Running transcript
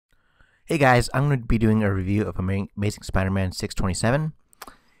Hey guys, I'm going to be doing a review of Amazing Spider-Man 627.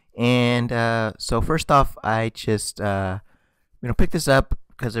 And so first off, I just picked this up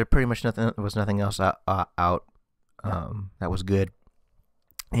because there pretty much nothing else out that was good.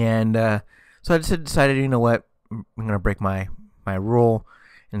 And so I just decided, you know what, I'm going to break my rule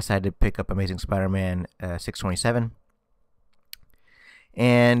and decided to pick up Amazing Spider-Man 627.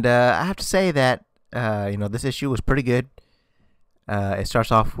 And I have to say that this issue was pretty good. It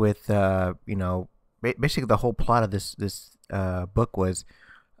starts off with basically the whole plot of this book was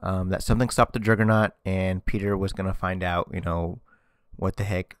that something stopped the Juggernaut, and Peter was gonna find out what the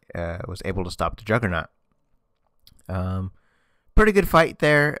heck was able to stop the Juggernaut. Pretty good fight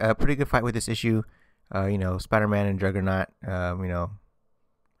there. Pretty good fight with this issue. Spider-Man and Juggernaut.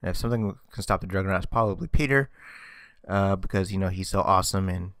 If something can stop the Juggernaut, it's probably Peter, because he's so awesome,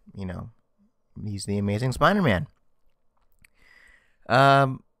 and he's the Amazing Spider-Man.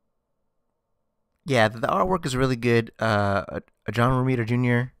 Um, yeah, the artwork is really good. John Romita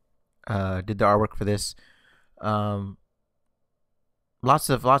Jr. Did the artwork for this. Um, lots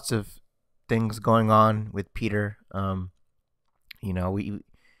of things going on with Peter. And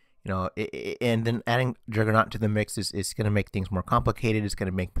then adding Juggernaut to the mix is going to make things more complicated. It's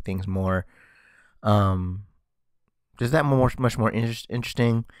going to make things more just that much more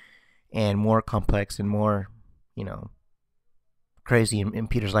interesting and more complex and more crazy in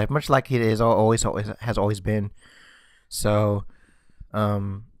Peter's life, much like it is always has always been. So,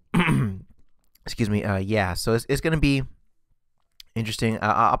 excuse me. Yeah. So it's gonna be interesting.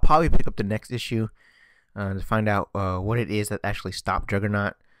 I'll probably pick up the next issue to find out what it is that actually stopped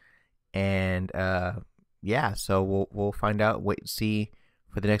Juggernaut, and yeah. So we'll find out. Wait and see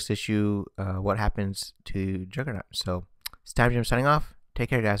for the next issue what happens to Juggernaut. So it's Time Jim signing off. Take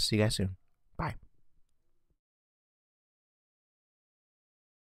care, guys. See you guys soon.